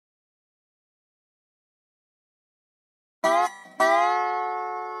When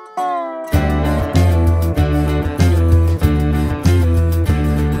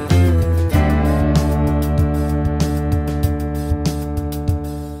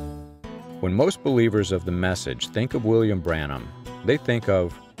most believers of the message think of William Branham, they think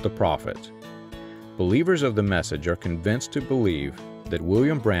of the prophet. Believers of the message are convinced to believe that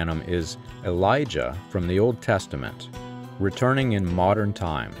William Branham is Elijah from the Old Testament, returning in modern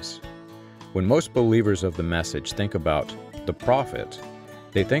times. When most believers of the message think about the prophet,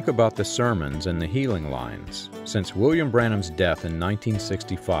 they think about the sermons and the healing lines. Since William Branham's death in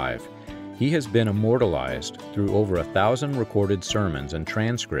 1965, he has been immortalized through over 1,000 recorded sermons and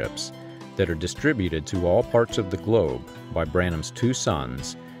transcripts that are distributed to all parts of the globe by Branham's two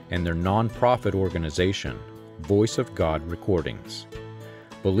sons and their non-profit organization, Voice of God Recordings.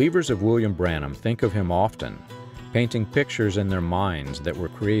 Believers of William Branham think of him often, painting pictures in their minds that were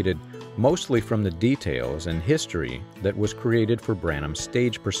created mostly from the details and history that was created for Branham's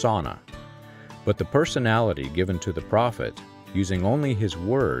stage persona. But the personality given to the prophet, using only his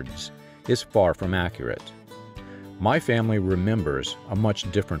words, is far from accurate. My family remembers a much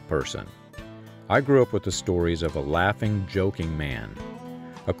different person. I grew up with the stories of a laughing, joking man.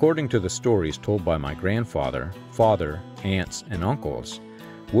 According to the stories told by my grandfather, father, aunts, and uncles,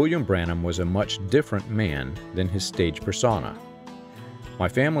 William Branham was a much different man than his stage persona. My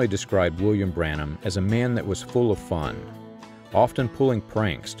family described William Branham as a man that was full of fun, often pulling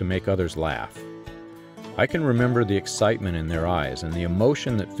pranks to make others laugh. I can remember the excitement in their eyes and the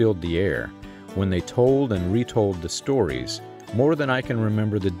emotion that filled the air when they told and retold the stories more than I can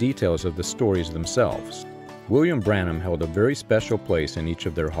remember the details of the stories themselves. William Branham held a very special place in each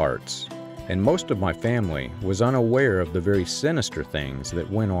of their hearts, and most of my family was unaware of the very sinister things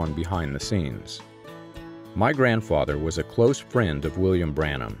that went on behind the scenes. My grandfather was a close friend of William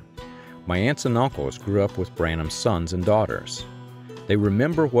Branham. My aunts and uncles grew up with Branham's sons and daughters. They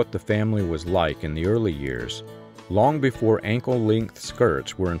remember what the family was like in the early years, long before ankle-length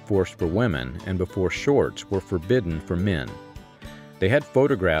skirts were enforced for women and before shorts were forbidden for men. They had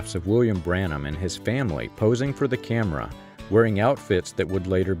photographs of William Branham and his family posing for the camera, wearing outfits that would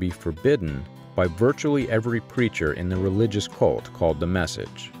later be forbidden by virtually every preacher in the religious cult called the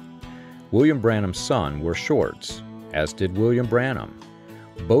Message. William Branham's son wore shorts, as did William Branham.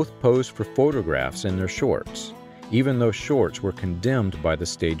 Both posed for photographs in their shorts, even though shorts were condemned by the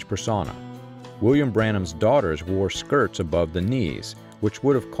stage persona. William Branham's daughters wore skirts above the knees, which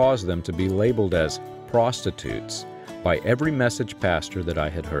would have caused them to be labeled as prostitutes by every message pastor that I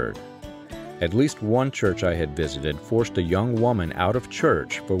had heard. At least one church I had visited forced a young woman out of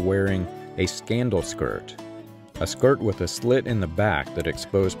church for wearing a scandal skirt, a skirt with a slit in the back that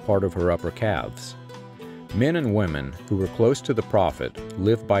exposed part of her upper calves. Men and women who were close to the prophet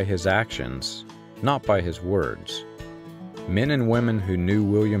lived by his actions, not by his words. Men and women who knew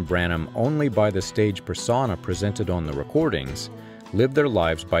William Branham only by the stage persona presented on the recordings lived their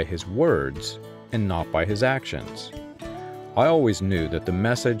lives by his words and not by his actions. I always knew that the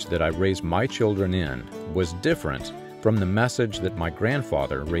message that I raised my children in was different from the message that my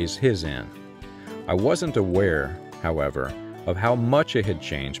grandfather raised his in. I wasn't aware, however, of how much it had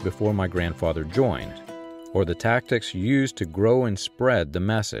changed before my grandfather joined, or the tactics used to grow and spread the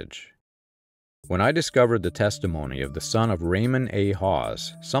message. When I discovered the testimony of the son of Raymon A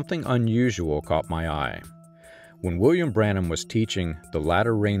Haas, something unusual caught my eye. When William Branham was teaching the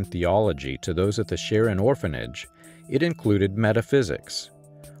latter rain theology to those at the Sharon orphanage, it included metaphysics.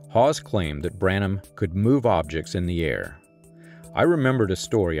 Haas claimed that Branham could move objects in the air. I remembered a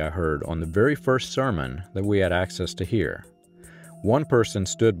story I heard on the very first sermon that we had access to hear. One person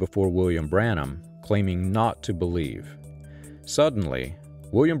stood before William Branham, claiming not to believe. Suddenly,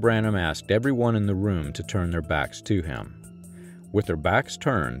 William Branham asked everyone in the room to turn their backs to him. With their backs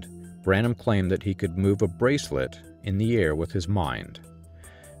turned, Branham claimed that he could move a bracelet in the air with his mind.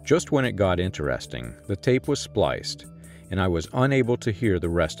 Just when it got interesting, the tape was spliced, and I was unable to hear the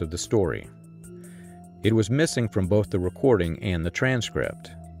rest of the story. It was missing from both the recording and the transcript.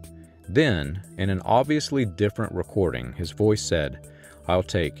 Then, in an obviously different recording, his voice said, "I'll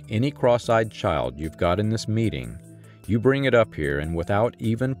take any cross-eyed child you've got in this meeting. You bring it up here, and without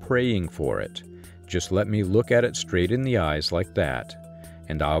even praying for it, just let me look at it straight in the eyes like that,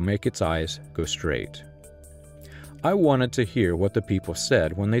 and I'll make its eyes go straight." I wanted to hear what the people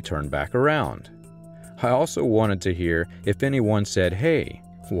said when they turned back around. I also wanted to hear if anyone said, "Hey,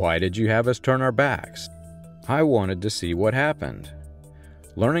 why did you have us turn our backs?" I wanted to see what happened.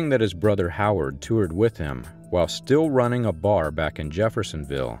 Learning that his brother Howard toured with him while still running a bar back in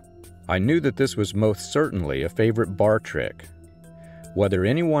Jeffersonville, I knew that this was most certainly a favorite bar trick. Whether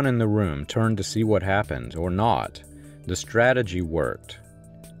anyone in the room turned to see what happened or not, The strategy worked.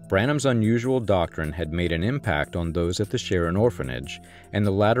 Branham's unusual doctrine had made an impact on those at the Sharon Orphanage, and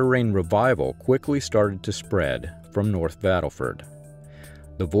the Latter-Rain revival quickly started to spread from North Battleford.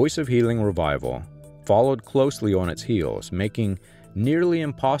 The Voice of Healing revival followed closely on its heels, making nearly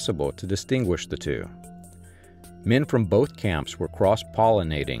impossible to distinguish the two. Men from both camps were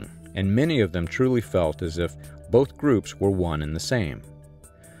cross-pollinating, and many of them truly felt as if both groups were one and the same.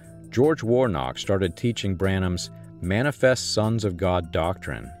 George Warnock started teaching Branham's Manifest Sons of God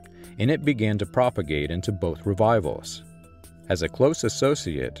doctrine, and it began to propagate into both revivals. As a close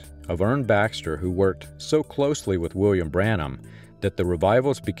associate of Ern Baxter, who worked so closely with William Branham that the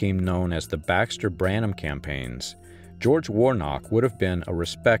revivals became known as the Baxter-Branham campaigns, George Warnock would have been a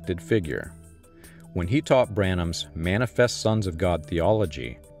respected figure. When he taught Branham's Manifest Sons of God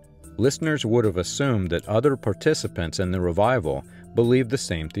theology, listeners would have assumed that other participants in the revival believed the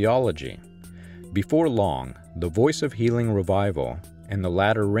same theology. Before long, the Voice of Healing revival and the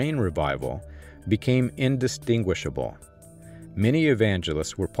Latter-Rain revival became indistinguishable. Many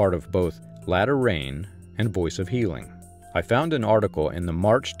evangelists were part of both Latter-Rain and Voice of Healing. I found an article in the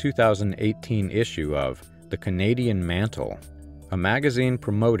March 2018 issue of The Canadian Mantle, a magazine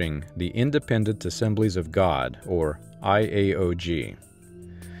promoting the Independent Assemblies of God, or IAOG.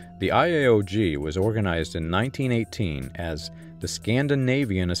 The IAOG was organized in 1918 as the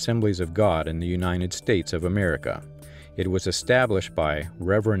Scandinavian Assemblies of God in the United States of America. It was established by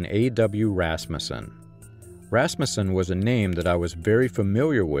Reverend A.W. Rasmussen. Rasmussen was a name that I was very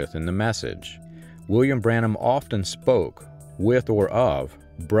familiar with in the message. William Branham often spoke with or of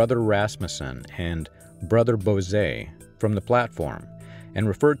Brother Rasmussen and Brother Boze from the platform, and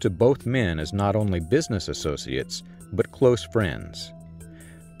referred to both men as not only business associates, but close friends.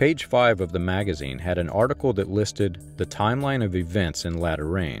 Page 5 of the magazine had an article that listed the timeline of events in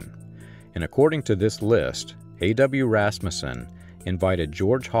Latter-Rain, and according to this list, A.W. Rasmussen invited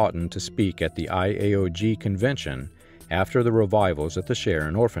George Hawtin to speak at the IAOG convention after the revivals at the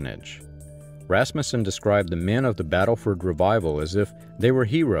Sharon Orphanage. Rasmussen described the men of the Battleford revival as if they were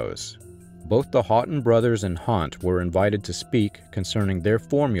heroes. Both the Hawtin brothers and Hunt were invited to speak concerning their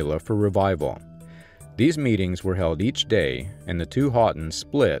formula for revival. These meetings were held each day, and the two Hawtins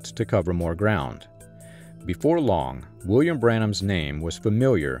split to cover more ground. Before long, William Branham's name was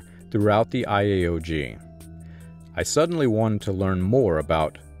familiar throughout the IAOG. I suddenly wanted to learn more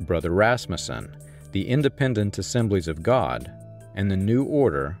about Brother Rasmussen, the Independent Assemblies of God, and the New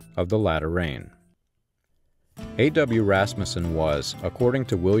Order of the Latter-Rain. A.W. Rasmussen was, according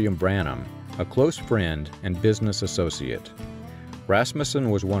to William Branham, a close friend and business associate. Rasmussen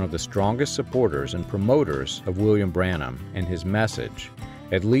was one of the strongest supporters and promoters of William Branham and his message,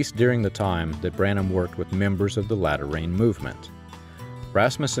 at least during the time that Branham worked with members of the Latter-Rain movement.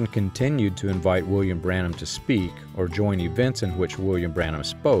 Rasmussen continued to invite William Branham to speak or join events in which William Branham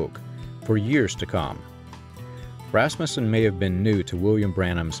spoke for years to come. Rasmussen may have been new to William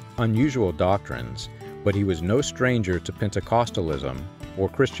Branham's unusual doctrines, but he was no stranger to Pentecostalism or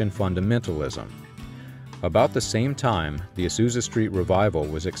Christian fundamentalism. About the same time the Azusa Street revival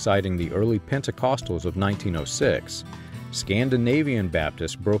was exciting the early Pentecostals of 1906, Scandinavian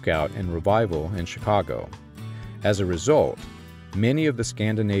Baptists broke out in revival in Chicago. As a result, many of the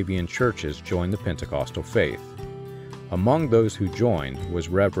Scandinavian churches joined the Pentecostal faith. Among those who joined was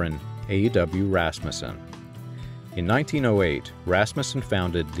Reverend A.W. Rasmussen. In 1908, Rasmussen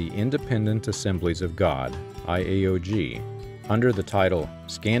founded the Independent Assemblies of God, IAOG, under the title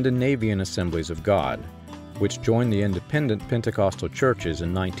Scandinavian Assemblies of God, which joined the independent Pentecostal churches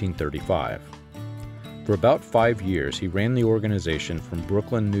in 1935. For about 5 years, he ran the organization from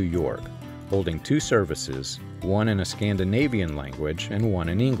Brooklyn, New York, holding 2 services, one in a Scandinavian language and one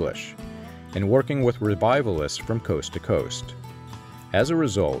in English, and working with revivalists from coast to coast. As a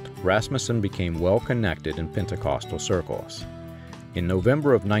result, Rasmussen became well connected in Pentecostal circles. In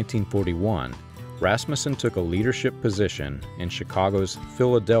November of 1941, Rasmussen took a leadership position in Chicago's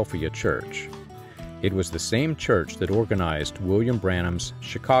Philadelphia Church. It was the same church that organized William Branham's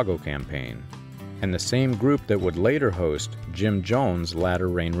Chicago campaign, and the same group that would later host Jim Jones'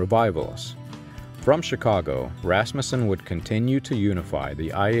 Latter-Rain revivals. From Chicago, Rasmussen would continue to unify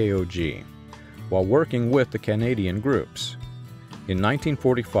the IAOG while working with the Canadian groups. In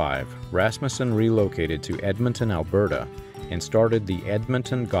 1945, Rasmussen relocated to Edmonton, Alberta, and started the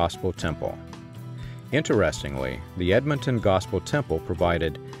Edmonton Gospel Temple. Interestingly, the Edmonton Gospel Temple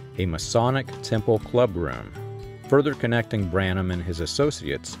provided a Masonic temple club room, further connecting Branham and his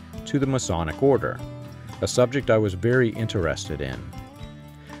associates to the Masonic order, a subject I was very interested in.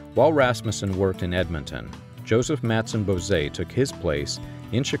 While Rasmussen worked in Edmonton, Joseph Mattsson-Boze took his place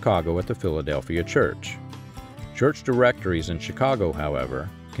in Chicago at the Philadelphia Church. Church directories in Chicago, however,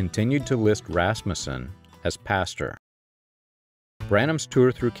 continued to list Rasmussen as pastor. Branham's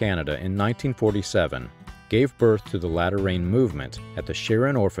tour through Canada in 1947 gave birth to the Latter Rain movement at the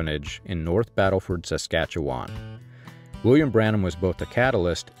Sharon Orphanage in North Battleford, Saskatchewan. William Branham was both a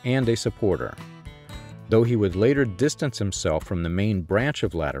catalyst and a supporter. Though he would later distance himself from the main branch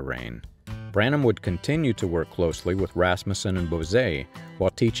of Latter Rain, Branham would continue to work closely with Rasmussen and Boze while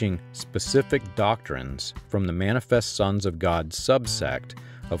teaching specific doctrines from the Manifest Sons of God subsect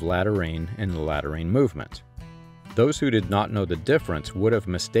of Latter Rain and the Latter Rain movement. Those who did not know the difference would have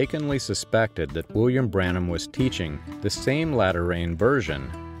mistakenly suspected that William Branham was teaching the same Latter Rain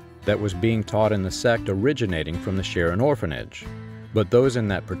version that was being taught in the sect originating from the Sharon Orphanage. But those in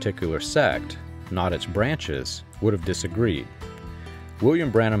that particular sect, not its branches, would have disagreed.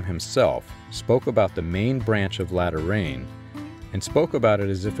 William Branham himself spoke about the main branch of Latter Rain and spoke about it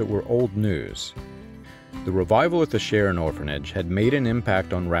as if it were old news. The revival at the Sharon Orphanage had made an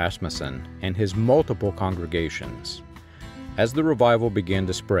impact on Rasmussen and his multiple congregations. As the revival began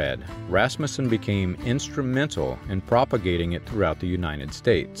to spread, Rasmussen became instrumental in propagating it throughout the United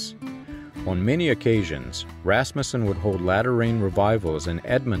States. On many occasions, Rasmussen would hold Latter Rain revivals in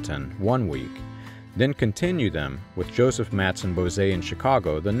Edmonton one week, then continue them with Joseph Mattsson-Boze in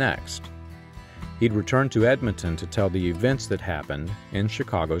Chicago the next. He'd return to Edmonton to tell the events that happened in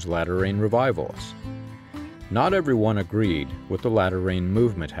Chicago's Latter Rain revivals. Not everyone agreed with the Latter Rain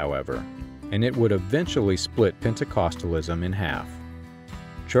movement, however, and it would eventually split Pentecostalism in half.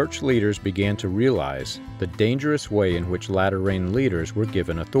 Church leaders began to realize the dangerous way in which Latter Rain leaders were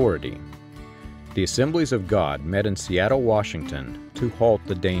given authority. The Assemblies of God met in Seattle, Washington to halt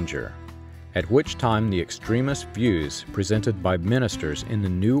the danger, at which time the extremist views presented by ministers in the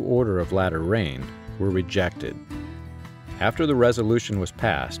new order of Latter Rain were rejected. After the resolution was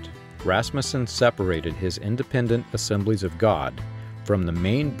passed, Rasmussen separated his independent Assemblies of God from the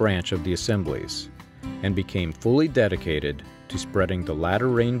main branch of the Assemblies and became fully dedicated to spreading the Latter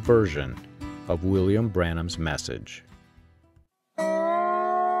Rain version of William Branham's message.